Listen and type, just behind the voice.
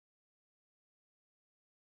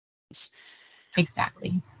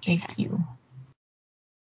Exactly. Thank you.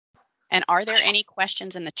 And are there any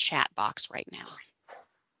questions in the chat box right now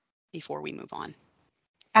before we move on?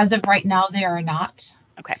 As of right now, there are not.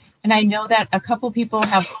 Okay. And I know that a couple people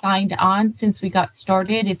have signed on since we got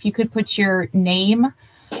started. If you could put your name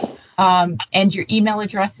and your email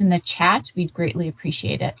address in the chat, we'd greatly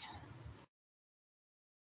appreciate it.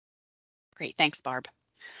 Great. Thanks, Barb.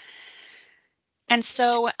 And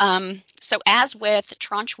so as with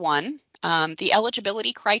Tranche 1, the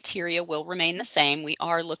eligibility criteria will remain the same. We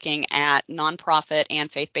are looking at nonprofit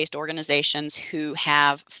and faith-based organizations who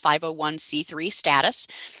have 501c3 status.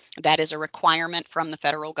 That is a requirement from the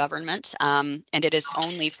federal government, and it is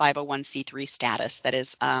only 501c3 status that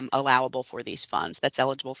is allowable for these funds, that's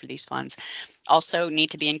eligible for these funds. Also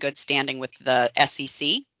need to be in good standing with the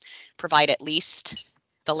SEC, provide at least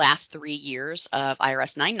the last 3 years of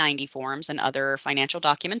IRS 990 forms and other financial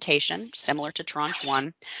documentation similar to Tranche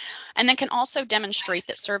 1, and then can also demonstrate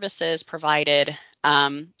that services provided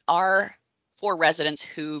are for residents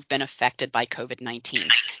who've been affected by COVID-19.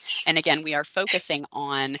 And again, we are focusing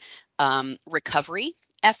on recovery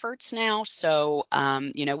efforts now. So,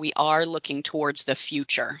 we are looking towards the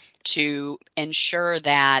future to ensure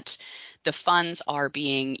that the funds are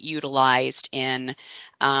being utilized in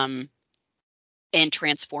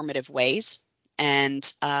transformative ways.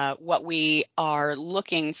 And what we are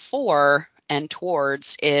looking for and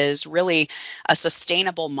towards is really a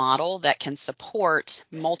sustainable model that can support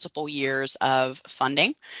multiple years of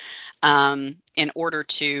funding in order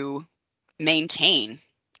to maintain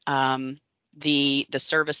the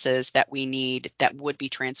services that we need that would be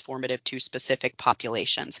transformative to specific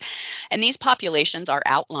populations. And these populations are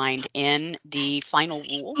outlined in the final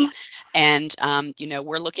rule. And,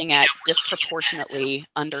 we're looking at disproportionately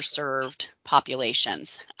underserved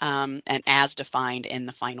populations and as defined in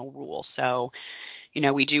the final rule. So,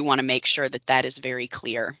 we do want to make sure that that is very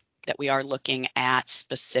clear, that we are looking at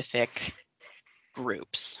specific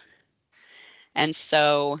groups. And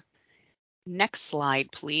so next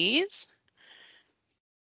slide, please.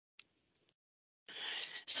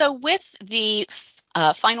 So with the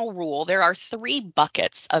final rule, there are 3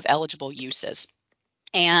 buckets of eligible uses.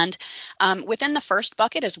 And within the first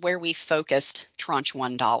bucket is where we focused Tranche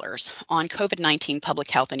 1 dollars on COVID-19 public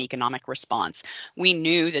health and economic response. We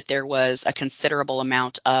knew that there was a considerable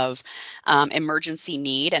amount of emergency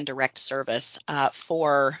need and direct service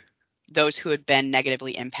for those who had been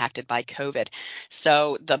negatively impacted by COVID.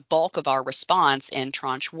 So the bulk of our response in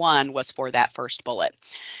Tranche 1 was for that first bullet.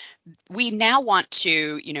 We now want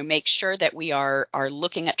to, make sure that we are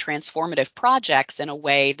looking at transformative projects in a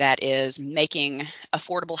way that is making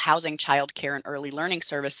affordable housing, childcare, and early learning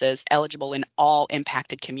services eligible in all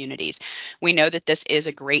impacted communities. We know that this is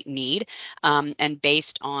a great need, and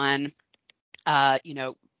based on,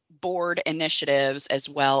 board initiatives as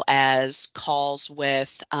well as calls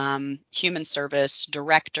with human service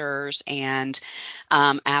directors and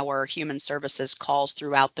our human services calls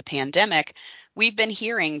throughout the pandemic, we've been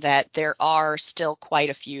hearing that there are still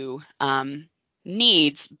quite a few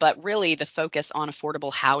needs, but really the focus on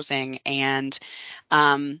affordable housing and,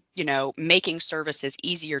 making services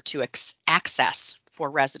easier to access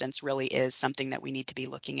for residents really is something that we need to be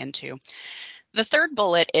looking into. The third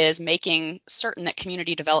bullet is making certain that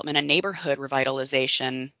community development and neighborhood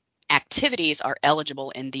revitalization activities are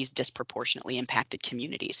eligible in these disproportionately impacted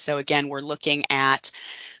communities. So again, we're looking at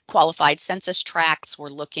qualified census tracts. We're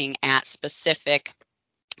looking at specific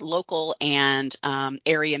local and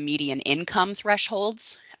area median income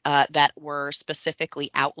thresholds that were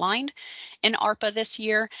specifically outlined in ARPA this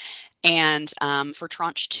year. And for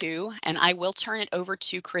Tranche 2, and I will turn it over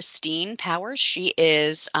to Christine Powers. She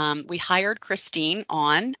is, we hired Christine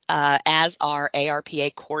on as our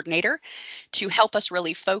ARPA coordinator to help us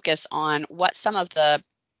really focus on what some of the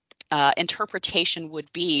interpretation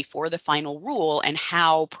would be for the final rule and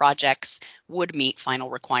how projects would meet final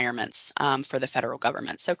requirements for the federal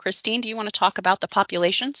government. So Christine, do you want to talk about the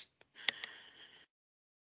populations?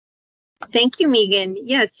 Thank you, Megan.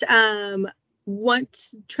 Yes.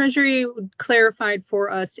 What Treasury clarified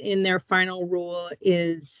for us in their final rule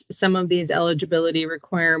is some of these eligibility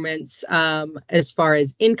requirements as far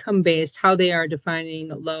as income-based, how they are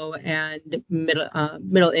defining low and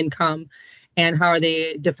middle income, and how are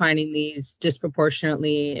they defining these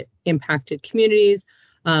disproportionately impacted communities.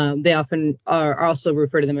 They often are also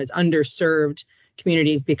refer to them as underserved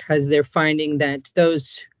communities because they're finding that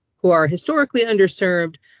those who are historically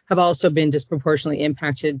underserved have also been disproportionately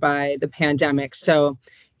impacted by the pandemic. So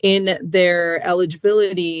in their eligible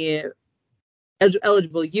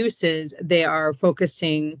uses, they are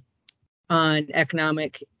focusing on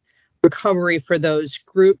economic recovery for those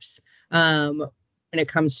groups when it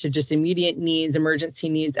comes to just immediate needs, emergency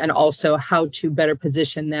needs, and also how to better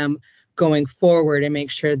position them going forward and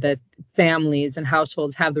make sure that families and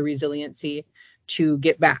households have the resiliency to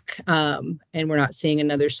get back. And we're not seeing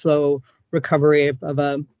another slow recovery of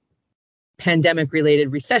a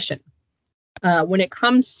pandemic-related recession. When it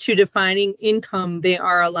comes to defining income, they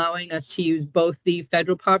are allowing us to use both the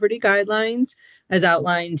federal poverty guidelines as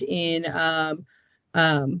outlined in Health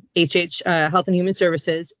and Human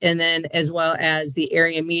Services, and then as well as the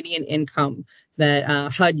area median income that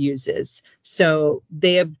HUD uses. So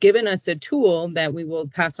they have given us a tool that we will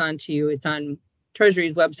pass on to you. It's on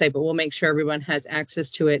Treasury's website, but we'll make sure everyone has access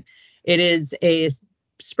to it. It is a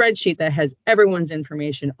spreadsheet that has everyone's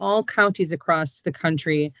information, all counties across the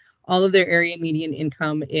country. All of their area median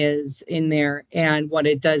income is in there. And what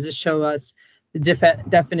it does is show us the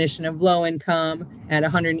definition of low income at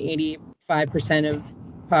 185% of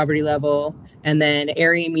poverty level, and then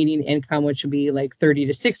area median income, which would be like 30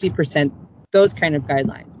 to 60%, those kind of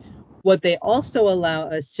guidelines. What they also allow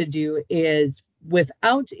us to do is,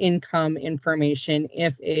 without income information,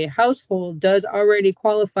 if a household does already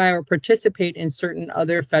qualify or participate in certain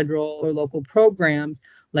other federal or local programs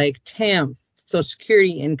like TAMF, Social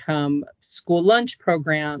Security income, school lunch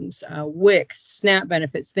programs, WIC, SNAP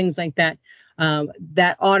benefits, things like that,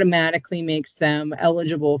 that automatically makes them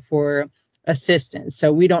eligible for assistance.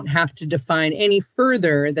 So we don't have to define any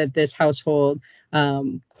further that this household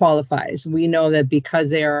qualifies. We know that because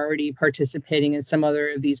they are already participating in some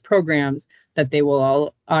other of these programs, that they will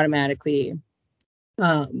all automatically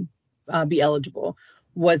be eligible.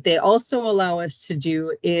 What they also allow us to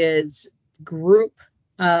do is group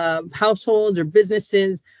households or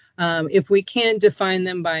businesses, if we can define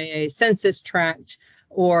them by a census tract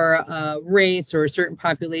or a race or a certain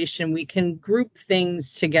population, we can group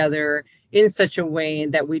things together in such a way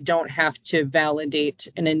that we don't have to validate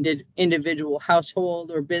an individual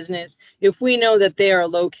household or business. If we know that they are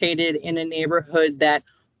located in a neighborhood that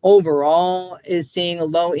overall is seeing a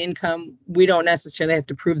low income, we don't necessarily have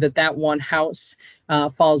to prove that that one house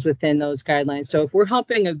falls within those guidelines. So if we're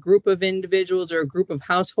helping a group of individuals or a group of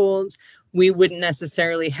households, we wouldn't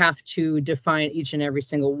necessarily have to define each and every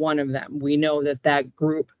single one of them. We know that that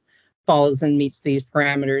group falls and meets these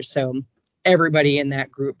parameters, so everybody in that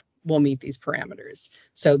group will meet these parameters.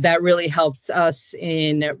 So that really helps us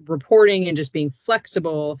in reporting and just being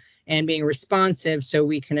flexible and being responsive so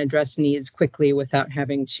we can address needs quickly without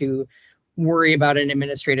having to worry about an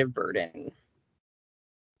administrative burden.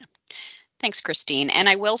 Thanks, Christine. And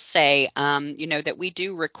I will say, that we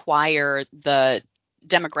do require the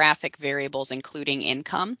demographic variables, including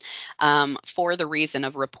income, for the reason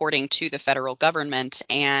of reporting to the federal government.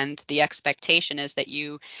 And the expectation is that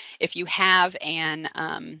if you have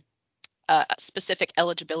a specific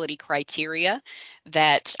eligibility criteria,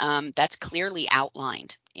 that's clearly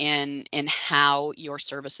outlined in how your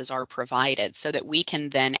services are provided, so that we can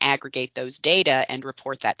then aggregate those data and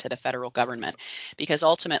report that to the federal government, because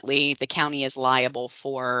ultimately the county is liable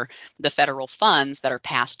for the federal funds that are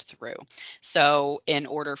passed through. So in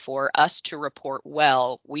order for us to report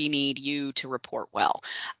well, we need you to report well.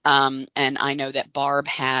 And I know that Barb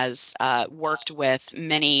has worked with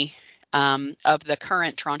many of the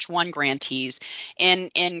current Tranche 1 grantees in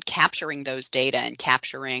capturing those data and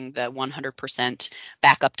capturing the 100%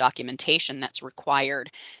 backup documentation that's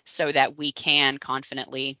required, so that we can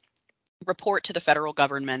confidently report to the federal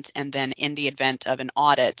government, and then in the event of an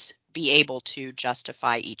audit, be able to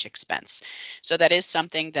justify each expense. So that is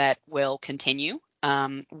something that will continue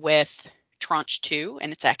with Tranche 2,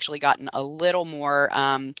 and it's actually gotten a little more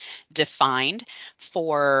defined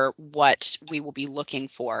for what we will be looking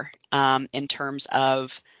for in terms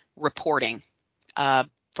of reporting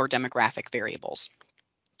for demographic variables.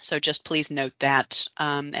 So just please note that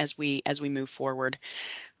as we move forward.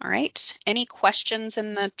 All right. Any questions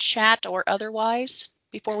in the chat or otherwise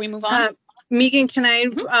before we move on? Megan, can I?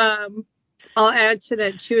 I'll add to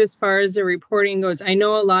that too, as far as the reporting goes. I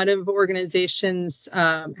know a lot of organizations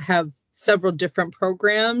have several different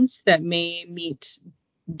programs that may meet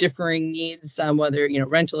differing needs, whether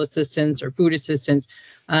rental assistance or food assistance.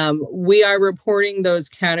 We are reporting those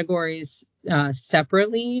categories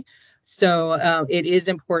separately, so it is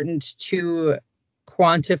important to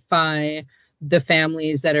quantify the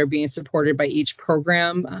families that are being supported by each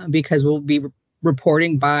program, because we'll be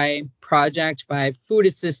reporting by project, by food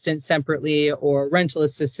assistance separately, or rental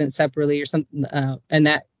assistance separately, or something in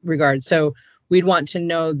that regard. So we'd want to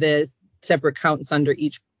know the separate counts under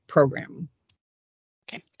each program.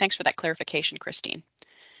 Okay, thanks for that clarification, Christine.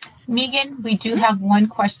 Megan, we do have one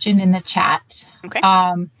question in the chat. Okay.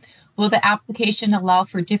 Will the application allow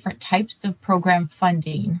for different types of program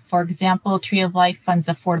funding? For example, Tree of Life funds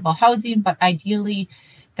affordable housing, but ideally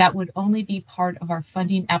that would only be part of our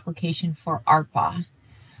funding application for ARPA.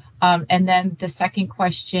 And then the second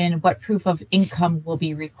question, what proof of income will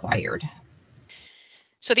be required?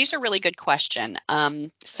 So these are really good questions.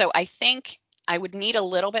 So I think I would need a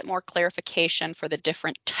little bit more clarification for the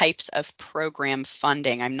different types of program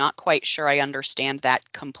funding. I'm not quite sure I understand that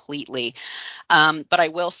completely. But I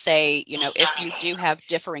will say, if you do have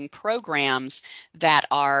differing programs that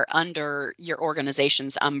are under your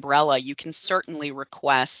organization's umbrella, you can certainly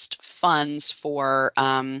request funds for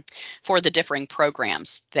the differing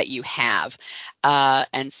programs that you have.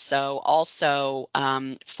 And so also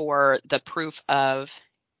for the proof of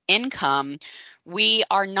income, we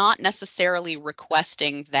are not necessarily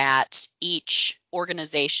requesting that each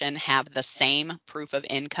organization have the same proof of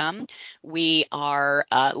income. We are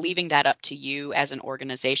leaving that up to you as an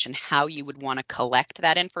organization, how you would want to collect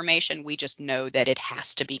that information. We just know that it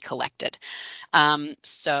has to be collected.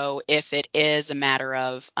 So if it is a matter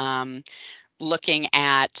of looking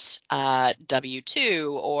at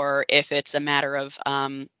W-2, or if it's a matter of,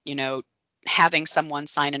 having someone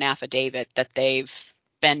sign an affidavit that they've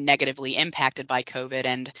been negatively impacted by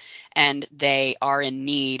COVID and they are in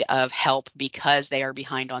need of help because they are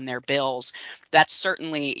behind on their bills, that's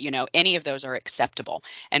certainly, any of those are acceptable.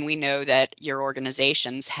 And we know that your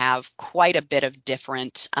organizations have quite a bit of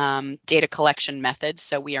different data collection methods,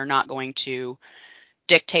 so we are not going to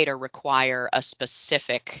dictate or require a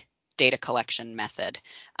specific data collection method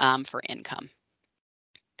for income.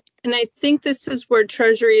 And I think this is where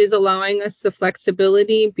Treasury is allowing us the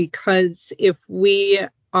flexibility, because if we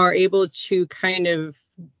are able to kind of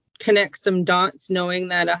connect some dots, knowing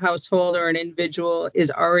that a household or an individual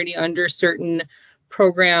is already under certain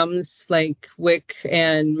programs like WIC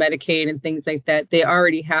and Medicaid and things like that, they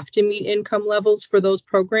already have to meet income levels for those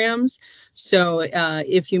programs. So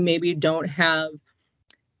if you maybe don't have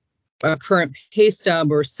a current pay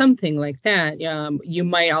stub or something like that, you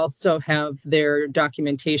might also have their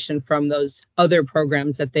documentation from those other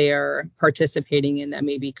programs that they are participating in that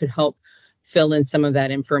maybe could help fill in some of that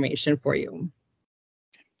information for you.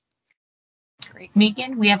 Great.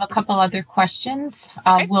 Megan, we have a couple other questions.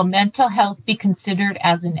 Okay. Will mental health be considered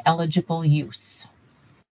as an eligible use?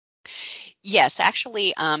 Yes,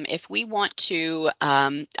 actually, if we want to,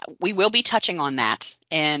 we will be touching on that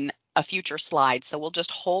in a future slide. So we'll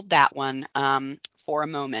just hold that one for a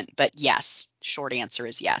moment. But yes, short answer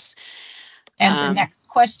is yes. And the next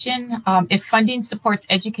question, if funding supports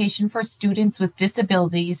education for students with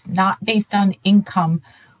disabilities not based on income,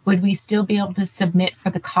 would we still be able to submit for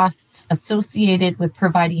the costs associated with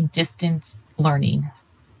providing distance learning?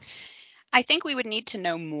 I think we would need to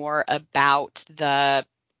know more about the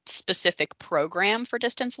specific program for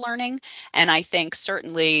distance learning. And I think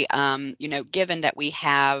certainly, given that we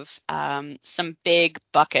have some big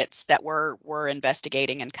buckets that we're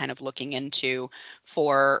investigating and kind of looking into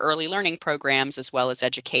for early learning programs as well as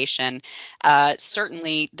education,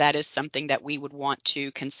 certainly that is something that we would want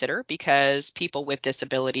to consider, because people with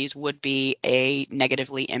disabilities would be a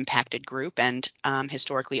negatively impacted group and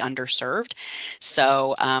historically underserved.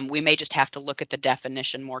 So we may just have to look at the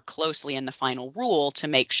definition more closely in the final rule to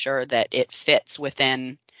make sure that it fits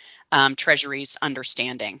within Treasury's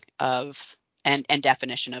understanding of and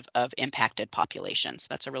definition of impacted populations.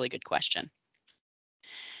 That's a really good question.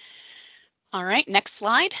 All right, next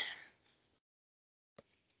slide.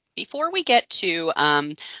 Before we get to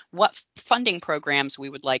what funding programs we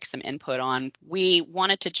would like some input on, we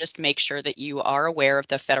wanted to just make sure that you are aware of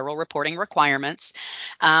the federal reporting requirements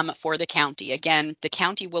for the county. Again, the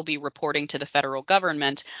county will be reporting to the federal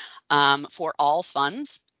government for all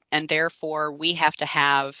funds, and therefore we have to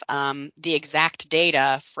have the exact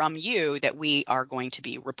data from you that we are going to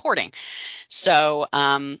be reporting. So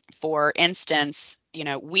for instance,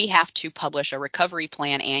 we have to publish a recovery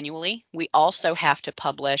plan annually. We also have to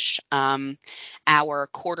publish our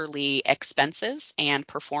quarterly expenses and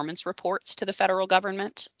performance reports to the federal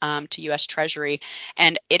government, to U.S. Treasury,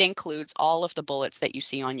 and it includes all of the bullets that you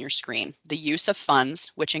see on your screen. The use of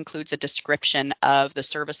funds, which includes a description of the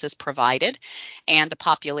services provided and the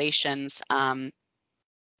populations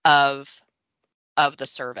of the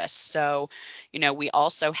service. So, we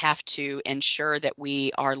also have to ensure that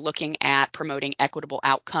we are looking at promoting equitable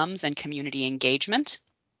outcomes and community engagement.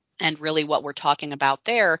 And really what we're talking about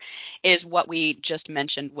there is what we just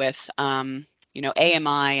mentioned with,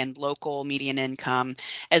 AMI and local median income,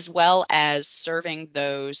 as well as serving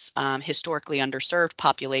those historically underserved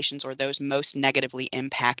populations or those most negatively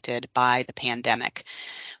impacted by the pandemic.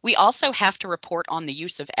 We also have to report on the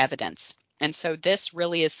use of evidence. And so this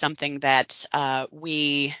really is something that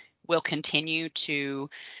we will continue to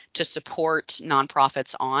support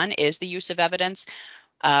nonprofits on, is the use of evidence.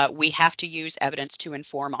 We have to use evidence to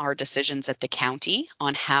inform our decisions at the county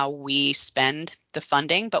on how we spend the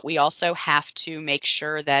funding, but we also have to make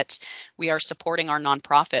sure that we are supporting our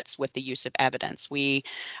nonprofits with the use of evidence. We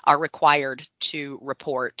are required to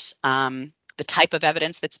report the type of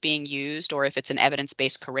evidence that's being used, or if it's an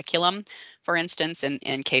evidence-based curriculum, for instance,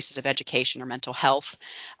 in cases of education or mental health,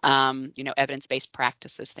 evidence-based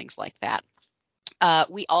practices, things like that.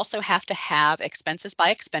 We also have to have expenses by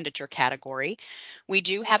expenditure category. We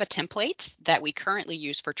do have a template that we currently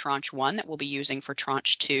use for tranche 1 that we'll be using for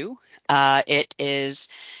tranche 2.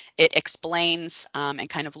 It explains and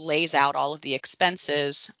kind of lays out all of the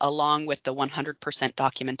expenses along with the 100%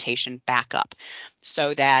 documentation backup,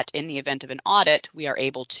 so that in the event of an audit, we are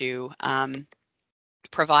able to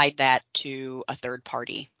provide that to a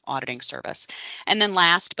third-party auditing service. And then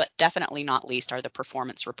last, but definitely not least, are the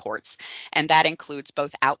performance reports. And that includes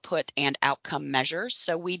both output and outcome measures.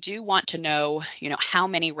 So we do want to know, how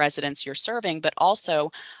many residents you're serving, but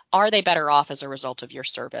also, are they better off as a result of your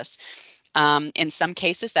service? In some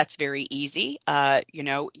cases, that's very easy.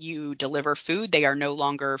 You deliver food, they are no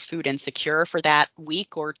longer food insecure for that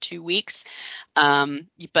week or 2 weeks.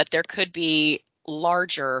 But there could be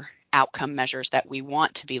larger outcome measures that we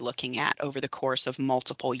want to be looking at over the course of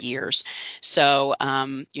multiple years. So,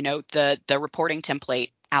 the reporting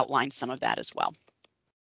template outlines some of that as well.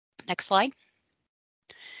 Next slide.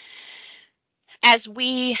 As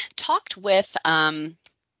we talked with,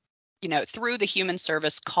 through the human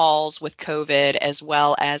service calls with COVID, as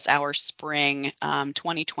well as our spring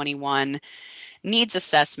 2021 needs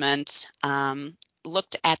assessment,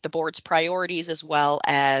 looked at the board's priorities as well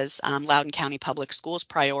as Loudoun County Public Schools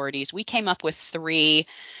priorities, we came up with 3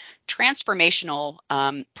 transformational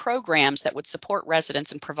programs that would support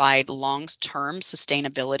residents and provide long-term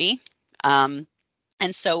sustainability.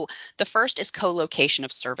 And so the first is co-location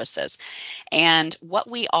of services. And what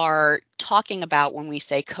we are talking about when we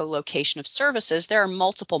say co-location of services, there are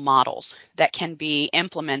multiple models that can be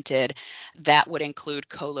implemented that would include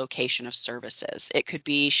co-location of services. It could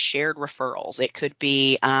be shared referrals. It could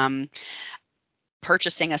be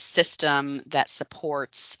purchasing a system that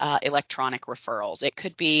supports electronic referrals. It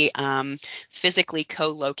could be physically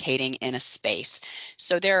co-locating in a space.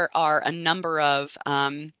 So there are a number of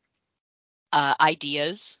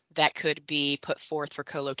ideas that could be put forth for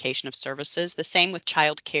co-location of services. The same with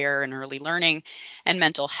childcare and early learning and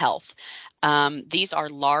mental health. These are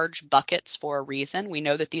large buckets for a reason. We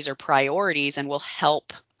know that these are priorities and will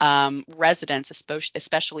help residents,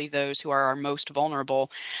 especially those who are our most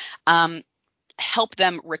vulnerable, help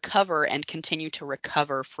them recover and continue to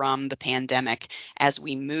recover from the pandemic as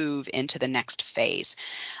we move into the next phase.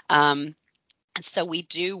 And so we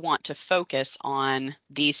do want to focus on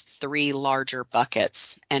these 3 larger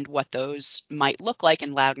buckets and what those might look like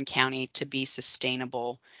in Loudoun County to be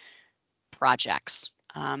sustainable projects.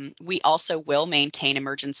 We also will maintain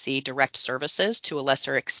emergency direct services to a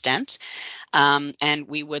lesser extent, and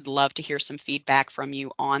we would love to hear some feedback from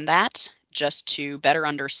you on that, just to better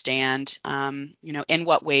understand, in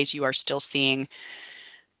what ways you are still seeing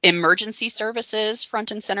emergency services front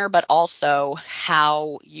and center, but also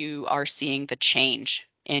how you are seeing the change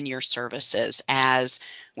in your services. As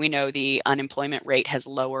we know, the unemployment rate has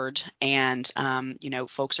lowered and,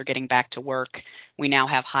 folks are getting back to work. We now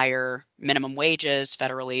have higher minimum wages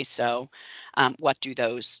federally. So what do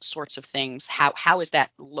those sorts of things, how is that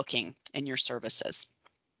looking in your services?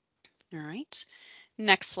 All right,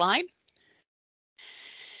 next slide.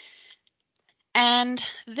 And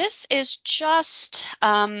this is just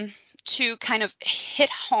to kind of hit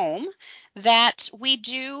home that we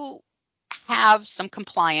do have some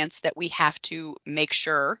compliance that we have to make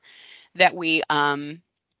sure that we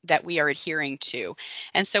are adhering to.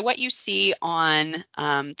 And so what you see on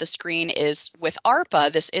the screen is, with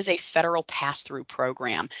ARPA, this is a federal pass-through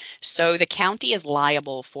program. So the county is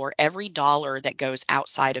liable for every dollar that goes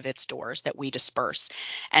outside of its doors that we disperse.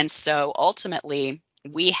 And so ultimately,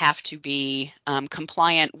 we have to be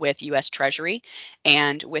compliant with U.S. Treasury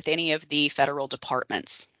and with any of the federal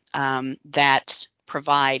departments that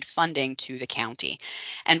provide funding to the county.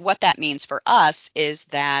 And what that means for us is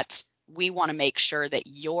that we want to make sure that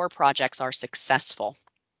your projects are successful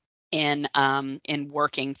in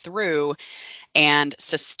working through and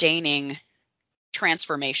sustaining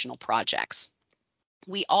transformational projects.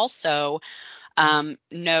 We also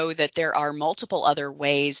know that there are multiple other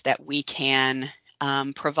ways that we can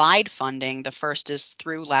provide funding. The first is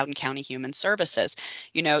through Loudoun County Human Services.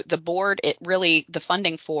 The board, the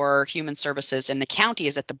funding for human services in the county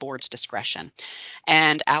is at the board's discretion,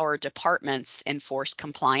 and our departments enforce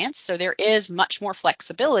compliance. So there is much more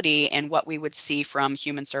flexibility in what we would see from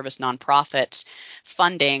human service nonprofits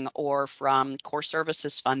funding or from core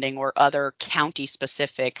services funding or other county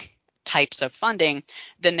specific types of funding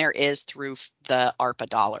than there is through the ARPA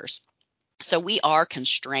dollars. So we are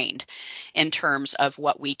constrained in terms of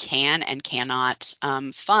what we can and cannot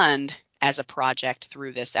fund as a project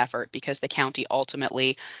through this effort, because the county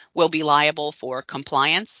ultimately will be liable for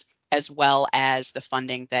compliance as well as the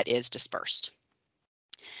funding that is dispersed.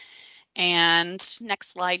 And next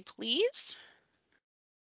slide, please.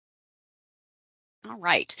 All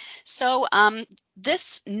right. So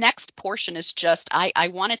this next portion is just, I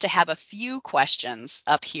wanted to have a few questions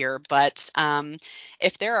up here, but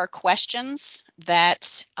if there are questions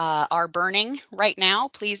that are burning right now,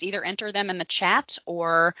 please either enter them in the chat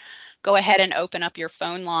or go ahead and open up your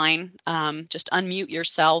phone line. Just unmute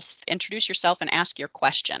yourself, introduce yourself, and ask your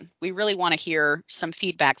question. We really want to hear some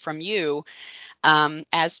feedback from you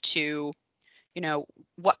as to,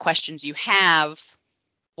 what questions you have.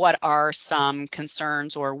 What are some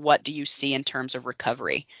concerns, or what do you see in terms of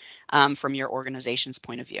recovery from your organization's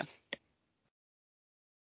point of view?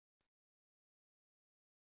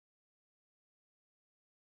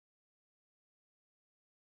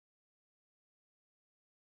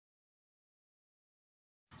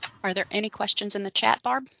 Are there any questions in the chat,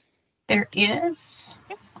 Barb? There is.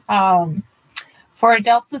 For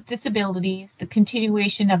adults with disabilities, the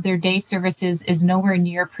continuation of their day services is nowhere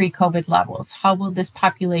near pre-COVID levels. How will this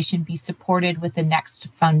population be supported with the next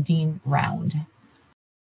funding round?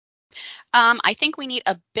 I think we need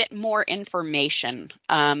a bit more information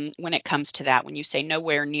when it comes to that. When you say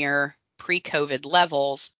nowhere near pre-COVID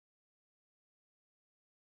levels,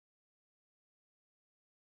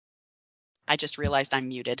 I just realized I'm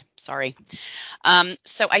muted. Sorry.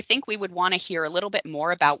 So I think we would want to hear a little bit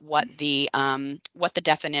more about what the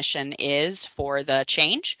definition is for the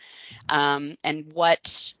change, and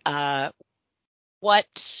what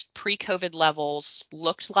pre-COVID levels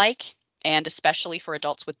looked like, and especially for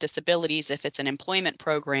adults with disabilities, if it's an employment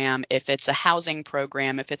program, if it's a housing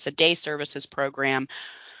program, if it's a day services program,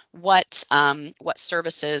 what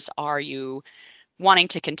services are you wanting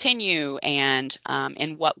to continue, and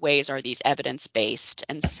in what ways are these evidence-based?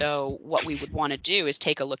 And so what we would want to do is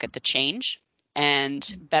take a look at the change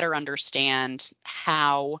and better understand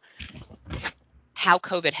how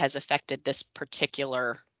COVID has affected this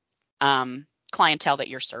particular clientele that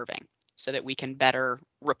you're serving, so that we can better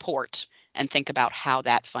report and think about how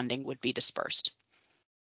that funding would be dispersed.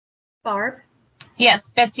 Barb? Yes,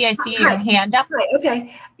 Betsy, I see your hand up. Right,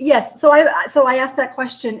 okay. Yes, so I asked that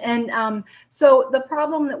question, and so the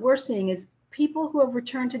problem that we're seeing is people who have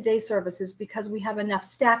returned to day services because we have enough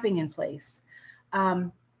staffing in place.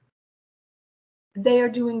 They are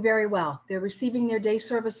doing very well. They're receiving their day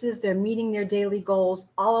services. They're meeting their daily goals.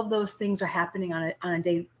 All of those things are happening on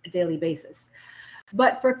a daily basis.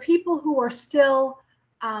 But for people who are still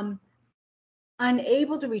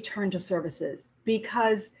unable to return to services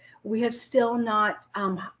because we have still not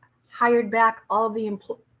hired back all of the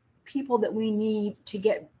people that we need to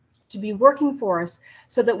get to be working for us,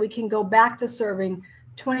 so that we can go back to serving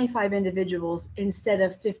 25 individuals instead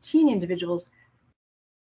of 15 individuals,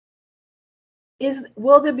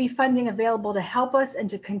 will there be funding available to help us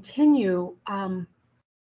and to continue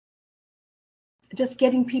just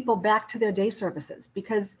getting people back to their day services?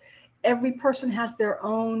 Because every person has their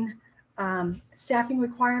own staffing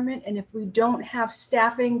requirement, and if we don't have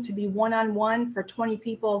staffing to be one-on-one for 20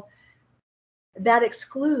 people, that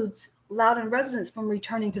excludes Loudoun residents from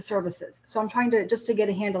returning to services. So I'm trying to get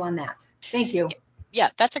a handle on that. Thank you. Yeah,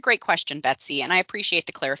 that's a great question, Betsy, and I appreciate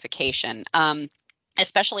the clarification.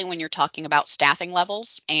 Especially when you're talking about staffing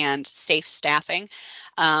levels and safe staffing.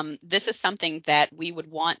 This is something that we would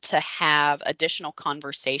want to have additional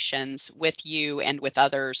conversations with you and with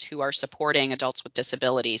others who are supporting adults with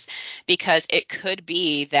disabilities, because it could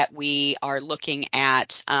be that we are looking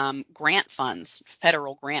at grant funds,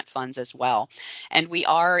 federal grant funds as well. And we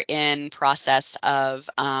are in process of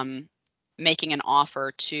making an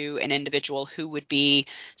offer to an individual who would be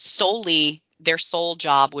their sole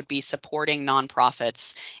job would be supporting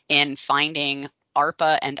nonprofits in finding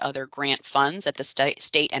ARPA and other grant funds at the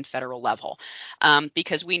state and federal level,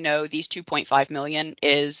 because we know these $2.5 million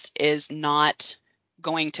is not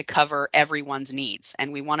going to cover everyone's needs,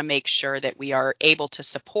 and we want to make sure that we are able to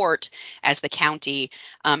support, as the county,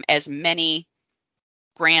 as many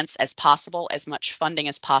grants as possible, as much funding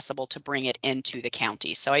as possible to bring it into the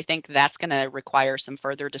county. So I think that's going to require some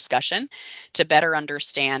further discussion to better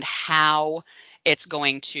understand how it's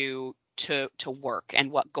going to work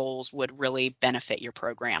and what goals would really benefit your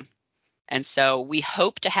program. And so we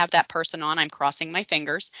hope to have that person on. I'm crossing my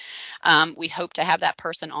fingers. We hope to have that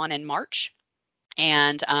person on in March.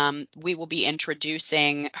 And we will be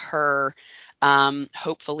introducing her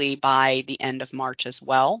hopefully by the end of March as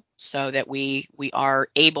well, so that we are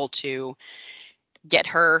able to get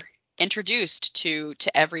her introduced to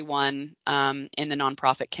everyone in the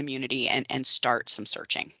nonprofit community and start some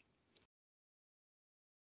searching.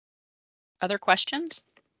 Other questions?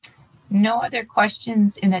 No other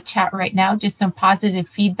questions in the chat right now, just some positive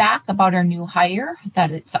feedback about our new hire,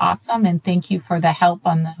 that it's awesome, and thank you for the help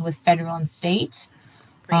with federal and state,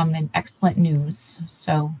 and excellent news.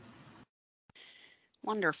 So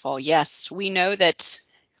wonderful. Yes, we know that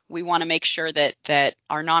we want to make sure that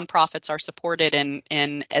our nonprofits are supported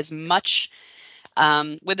in as much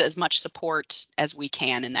with as much support as we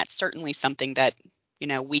can, and that's certainly something that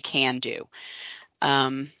we can do.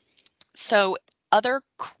 So other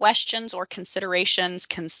questions or considerations,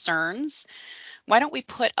 concerns? Why don't we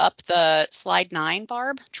put up the slide 9,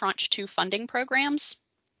 Barb, Tranche 2 funding programs?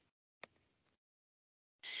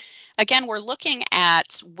 Again, we're looking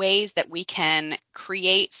at ways that we can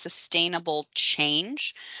create sustainable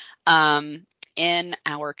change in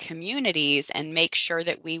our communities and make sure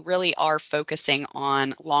that we really are focusing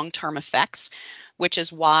on long-term effects, which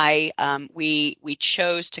is why we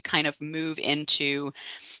chose to kind of move into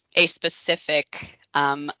a specific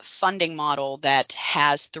funding model that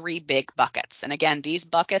has 3 big buckets. And again, these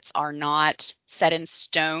buckets are not set in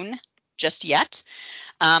stone just yet.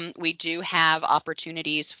 We do have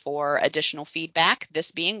opportunities for additional feedback,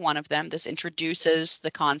 this being one of them. This introduces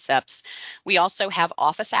the concepts. We also have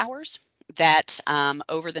office hours that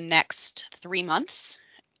over the next 3 months,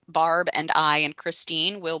 Barb and I and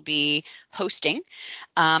Christine will be hosting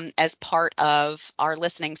as part of our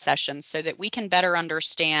listening sessions, so that we can better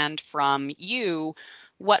understand from you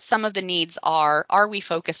what some of the needs are. Are we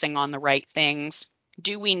focusing on the right things?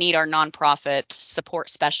 Do we need our nonprofit support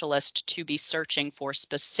specialist to be searching for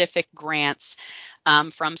specific grants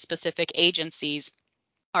from specific agencies?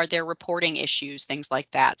 Are there reporting issues, things like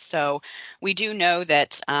that? So we do know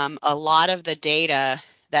that a lot of the data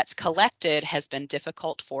that's collected has been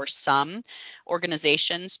difficult for some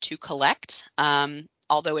organizations to collect,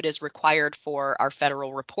 although it is required for our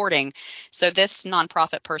federal reporting. So this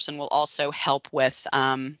nonprofit person will also help with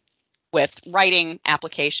writing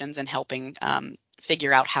applications and helping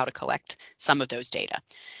figure out how to collect some of those data.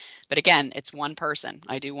 But again, it's one person.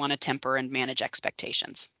 I do want to temper and manage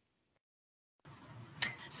expectations.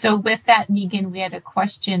 So with that, Megan, we had a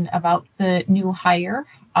question about the new hire.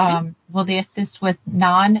 Will they assist with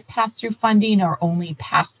non-pass-through funding or only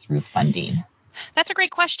pass-through funding? That's a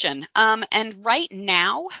great question. And right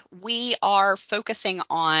now we are focusing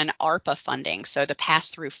on ARPA funding, so the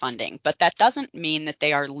pass-through funding, but that doesn't mean that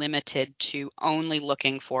they are limited to only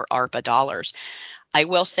looking for ARPA dollars. I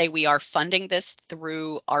will say we are funding this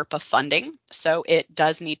through ARPA funding, so it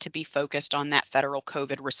does need to be focused on that federal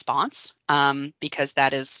COVID response because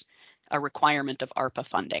that is a requirement of ARPA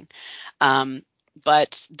funding.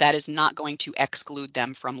 But that is not going to exclude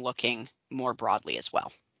them from looking more broadly as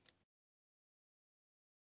well.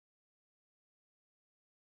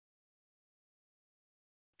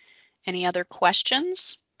 Any other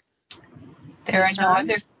questions? There are no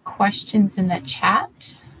other questions in the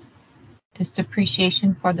chat. Just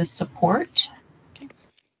appreciation for the support. Okay.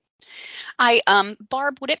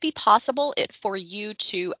 Barb, would it be possible for you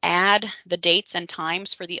to add the dates and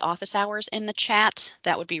times for the office hours in the chat?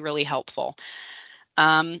 That would be really helpful.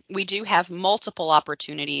 We do have multiple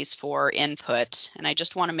opportunities for input, and I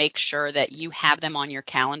just want to make sure that you have them on your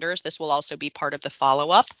calendars. This will also be part of the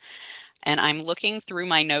follow-up, and I'm looking through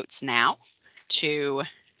my notes now to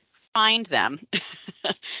find them,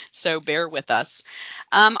 so bear with us.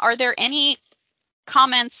 Are there any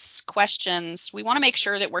comments, questions? We want to make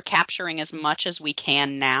sure that we're capturing as much as we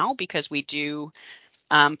can now, because we do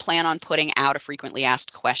plan on putting out a frequently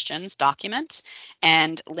asked questions document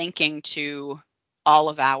and linking to all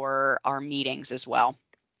of our meetings as well.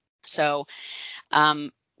 So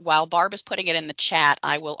while Barb is putting it in the chat,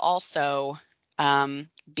 I will also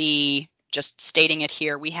be just stating it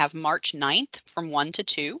here. We have March 9th from 1 to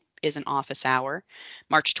 2 is an office hour.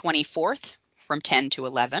 March 24th from 10 to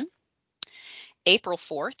 11. April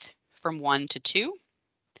 4th from 1 to 2.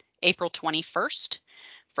 April 21st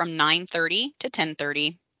from 9:30 to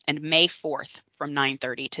 10:30. And May 4th from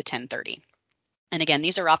 9:30 to 10:30. And again,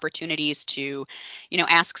 these are opportunities to,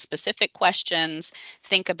 ask specific questions,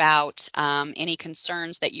 think about any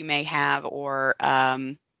concerns that you may have, or,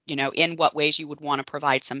 in what ways you would want to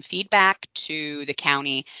provide some feedback to the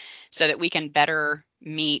county so that we can better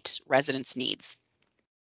meet residents' needs.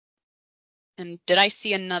 And did I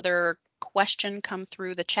see another question come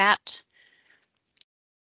through the chat?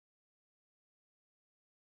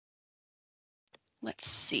 Let's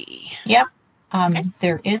see. Yep. Okay.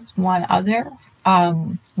 There is one other.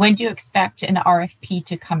 When do you expect an RFP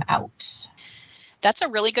to come out? That's a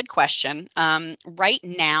really good question. Right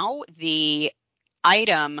now, the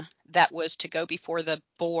item that was to go before the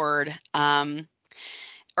board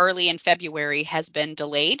early in February has been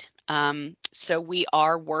delayed. So we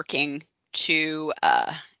are working to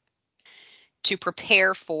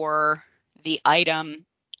prepare for the item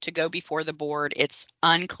to go before the board. It's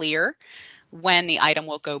unclear when the item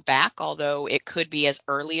will go back, although it could be as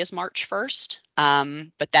early as March 1st.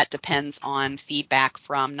 But that depends on feedback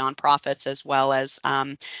from nonprofits as well as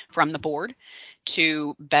from the board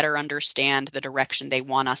to better understand the direction they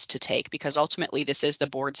want us to take, because ultimately this is the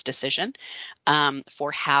board's decision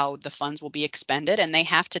for how the funds will be expended, and they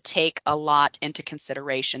have to take a lot into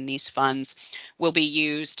consideration. These funds will be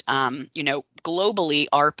used, globally.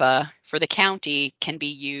 ARPA for the county can be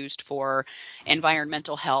used for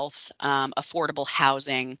environmental health, affordable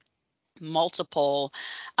housing, multiple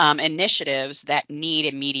initiatives that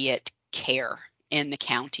need immediate care in the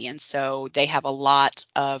county. And so they have a lot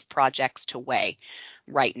of projects to weigh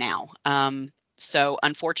right now. So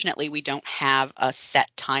unfortunately, we don't have a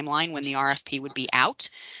set timeline when the RFP would be out,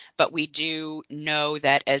 but we do know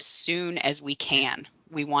that as soon as we can,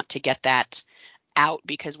 we want to get that out,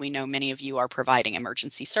 because we know many of you are providing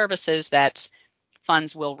emergency services that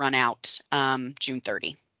funds will run out June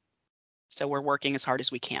 30. So we're working as hard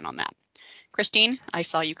as we can on that. Christine, I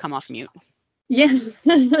saw you come off mute. Yeah,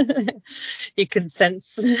 you can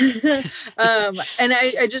sense. And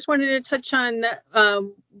I just wanted to touch on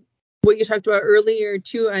what you talked about earlier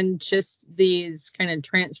too, on just these kind of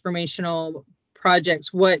transformational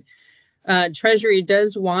projects. What Treasury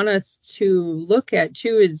does want us to look at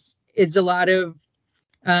too is a lot of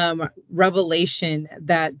revelation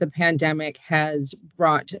that the pandemic has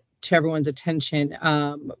brought to everyone's attention.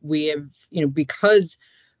 We have, because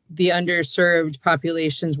the underserved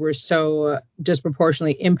populations were so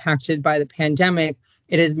disproportionately impacted by the pandemic,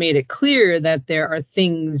 it has made it clear that there are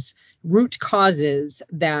things, root causes,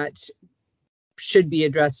 that should be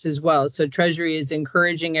addressed as well. So Treasury is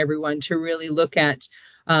encouraging everyone to really look at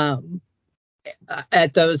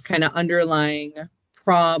those kind of underlying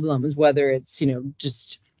problems, whether it's,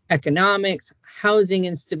 just economics, housing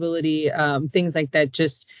instability, things like that.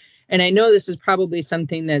 And I know this is probably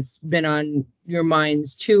something that's been on your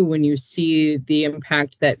minds too, when you see the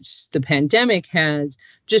impact that the pandemic has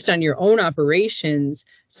just on your own operations,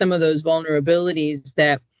 some of those vulnerabilities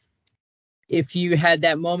that if you had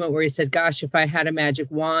that moment where you said, gosh, if I had a magic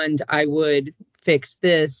wand, I would fix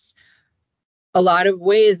this. A lot of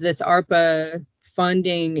ways, this ARPA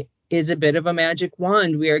funding is a bit of a magic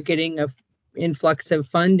wand. We are getting a influx of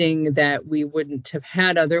funding that we wouldn't have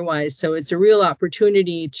had otherwise. So it's a real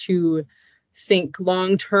opportunity to think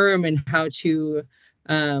long term and how to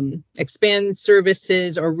expand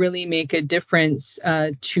services or really make a difference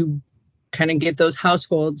to kind of get those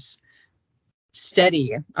households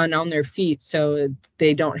steady on their feet, so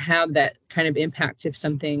they don't have that kind of impact if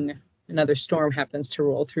another storm happens to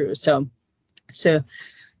roll through. So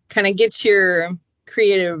kind of get your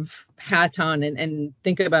creative hat on and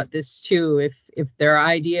think about this too. If there are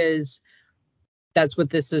ideas, that's what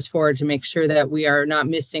this is for, to make sure that we are not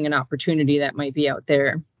missing an opportunity that might be out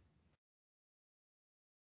there.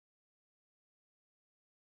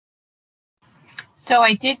 So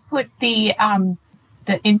I did put the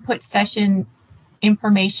input session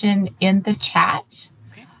information in the chat.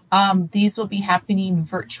 Okay. These will be happening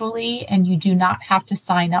virtually, and you do not have to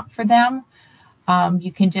sign up for them.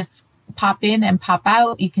 You can just pop in and pop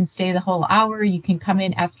out. You can stay the whole hour. You can come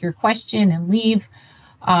in, ask your question, and leave.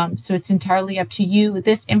 So it's entirely up to you.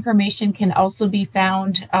 This information can also be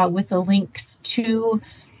found with the links to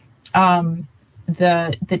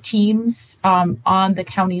the teams on the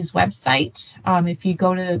county's website. If you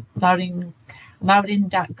go to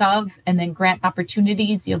Loudoun.gov and then grant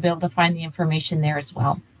opportunities, you'll be able to find the information there as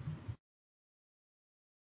well.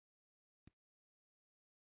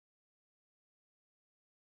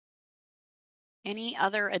 Any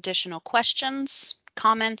other additional questions,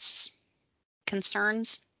 comments,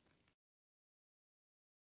 concerns?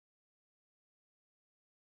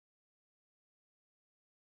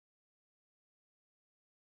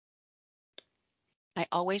 I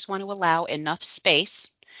always want to allow enough space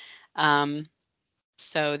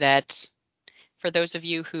so that for those of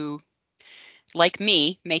you who, like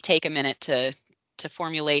me, may take a minute to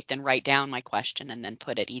formulate, then write down my question and then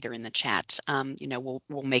put it either in the chat,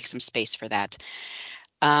 we'll make some space for that.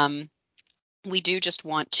 We do just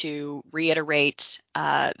want to reiterate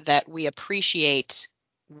that we appreciate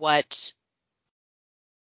what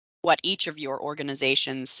each of your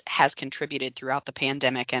organizations has contributed throughout the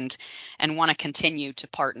pandemic, and want to continue to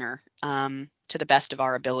partner to the best of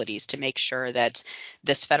our abilities to make sure that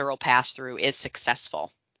this federal pass-through is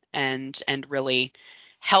successful and really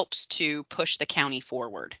helps to push the county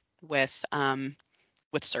forward with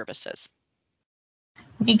services.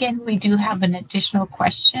 Megan, we do have an additional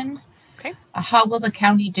question. Okay. How will the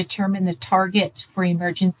county determine the target for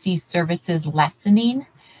emergency services lessening?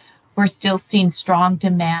 We're still seeing strong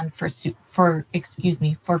demand for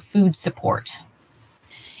food support.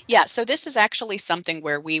 Yeah, so this is actually something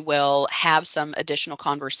where we will have some additional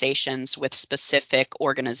conversations with specific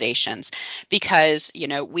organizations because,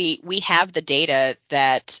 we have the data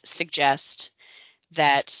that suggest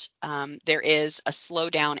that there is a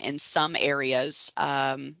slowdown in some areas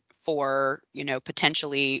for,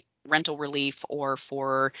 potentially rental relief or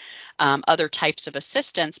for other types of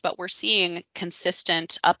assistance, but we're seeing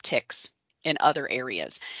consistent upticks in other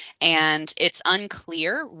areas. And it's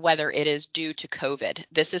unclear whether it is due to COVID.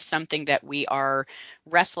 This is something that we are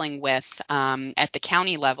wrestling with at the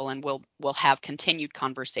county level, and we'll have continued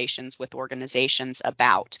conversations with organizations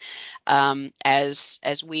about. As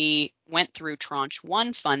we went through Tranche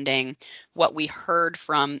 1 funding, what we heard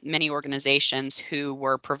from many organizations who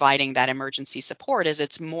were providing that emergency support is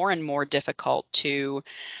it's more and more difficult to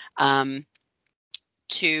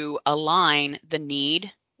align the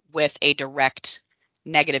need with a direct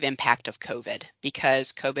negative impact of COVID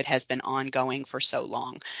because COVID has been ongoing for so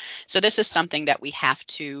long. So this is something that we have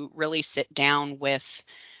to really sit down with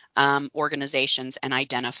organizations and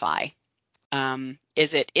identify.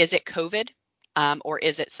 Is it COVID or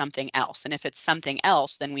is it something else? And if it's something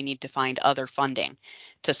else, then we need to find other funding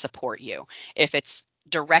to support you. If it's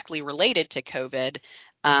directly related to COVID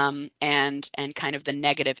and kind of the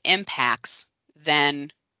negative impacts,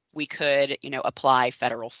 then we could, apply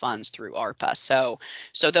federal funds through ARPA. So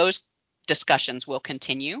those discussions will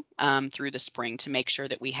continue through the spring to make sure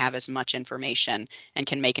that we have as much information and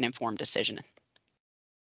can make an informed decision.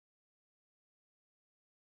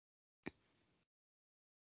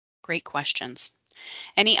 Great questions.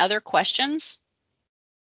 Any other questions?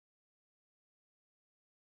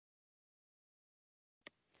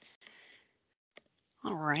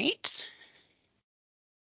 All right.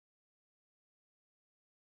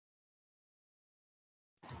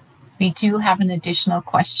 We do have an additional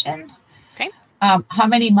question. Okay. How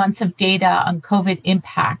many months of data on COVID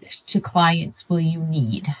impact to clients will you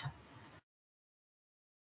need?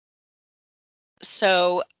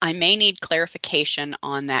 So I may need clarification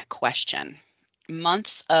on that question.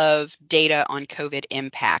 Months of data on COVID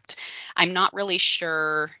impact. I'm not really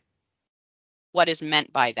sure what is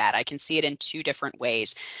meant by that. I can see it in two different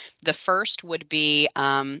ways. The first would be,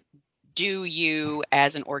 do you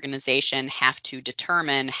as an organization have to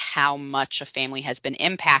determine how much a family has been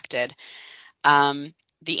impacted?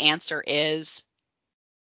 The answer is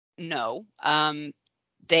no.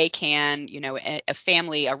 They can, a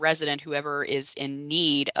family, a resident, whoever is in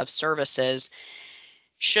need of services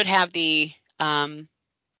should have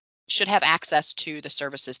access to the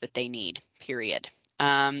services that they need, period.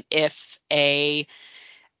 If a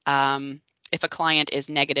client is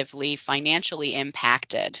negatively financially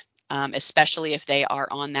impacted, especially if they are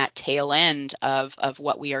on that tail end of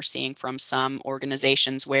what we are seeing from some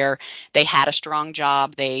organizations where they had a strong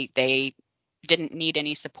job, they didn't need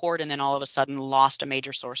any support, and then all of a sudden lost a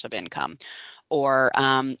major source of income, or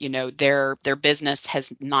their business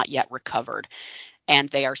has not yet recovered and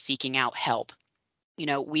they are seeking out help.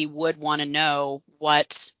 We would want to know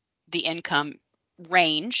what the income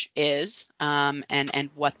range is and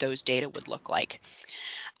what those data would look like.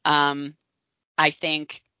 I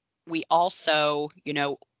think we also,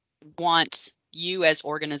 want you as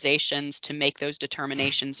organizations to make those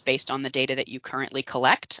determinations based on the data that you currently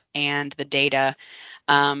collect and the data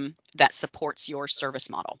that supports your service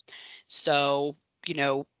model. So,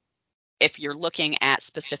 if you're looking at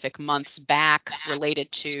specific months back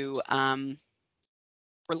related to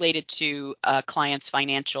a client's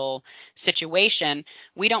financial situation,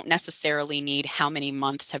 we don't necessarily need how many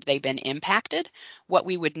months have they been impacted. What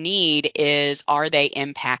we would need is, are they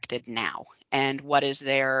impacted now? And what is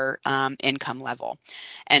their income level?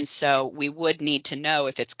 And so we would need to know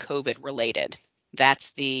if it's COVID related.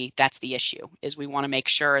 That's the issue, is we want to make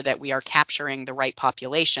sure that we are capturing the right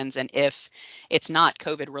populations. And if it's not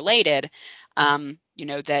COVID related,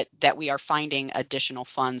 that we are finding additional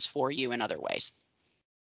funds for you in other ways.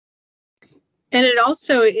 And it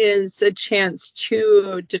also is a chance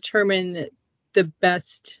to determine the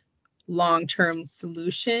best long-term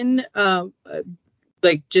solution.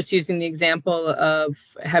 Like just using the example of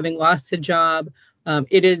having lost a job,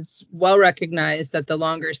 it is well recognized that the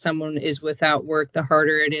longer someone is without work, the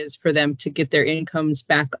harder it is for them to get their incomes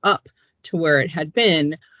back up to where it had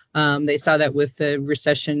been. They saw that with the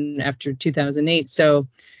recession after 2008. So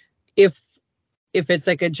if it's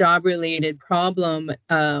like a job-related problem,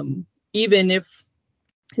 even if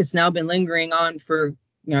it's now been lingering on for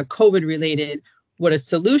COVID related, what a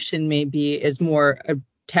solution may be is more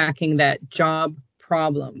attacking that job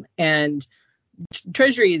problem. And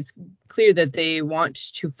Treasury is clear that they want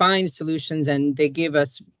to find solutions, and they gave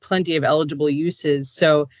us plenty of eligible uses.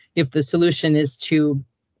 So if the solution is to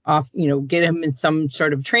get them in some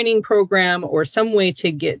sort of training program or some way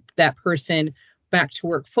to get that person back to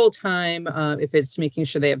work full time, if it's making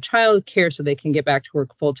sure they have childcare so they can get back to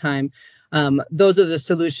work full time, those are the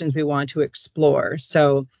solutions we want to explore.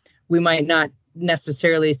 So we might not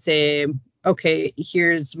necessarily say, okay,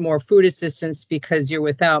 here's more food assistance because you're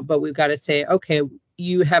without, but we've got to say, okay,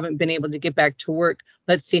 you haven't been able to get back to work.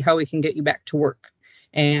 Let's see how we can get you back to work.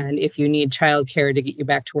 And if you need childcare to get you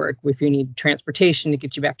back to work, if you need transportation to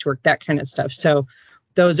get you back to work, that kind of stuff. So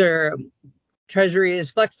Treasury is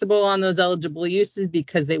flexible on those eligible uses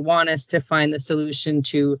because they want us to find the solution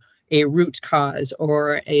to a root cause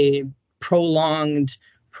or a prolonged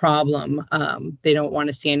problem. They don't want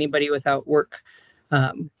to see anybody without work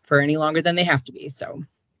for any longer than they have to be. So.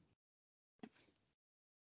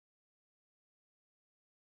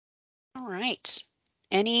 All right.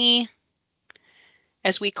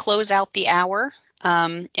 As we close out the hour,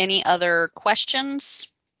 any other questions,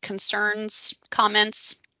 concerns,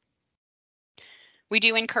 comments? We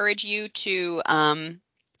do encourage you to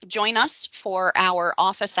join us for our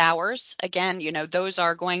office hours. Again, those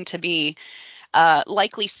are going to be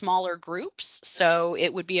likely smaller groups, so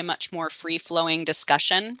it would be a much more free-flowing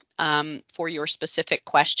discussion for your specific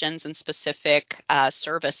questions and specific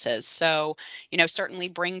services. So, certainly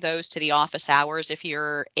bring those to the office hours if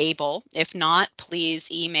you're able. If not, please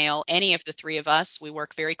email any of the three of us. We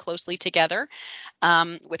work very closely together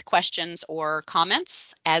with questions or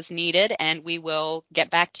comments as needed, and we will get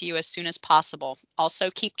back to you as soon as possible.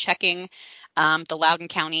 Also, keep checking the Loudoun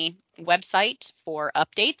County website for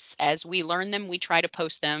updates. As we learn them, we try to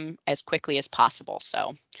post them as quickly as possible.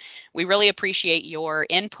 So we really appreciate your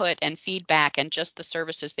input and feedback and just the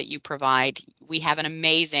services that you provide. We have an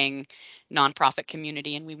amazing nonprofit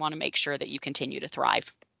community, and we want to make sure that you continue to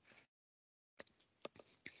thrive.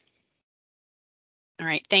 All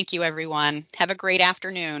right. Thank you, everyone. Have a great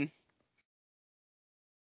afternoon.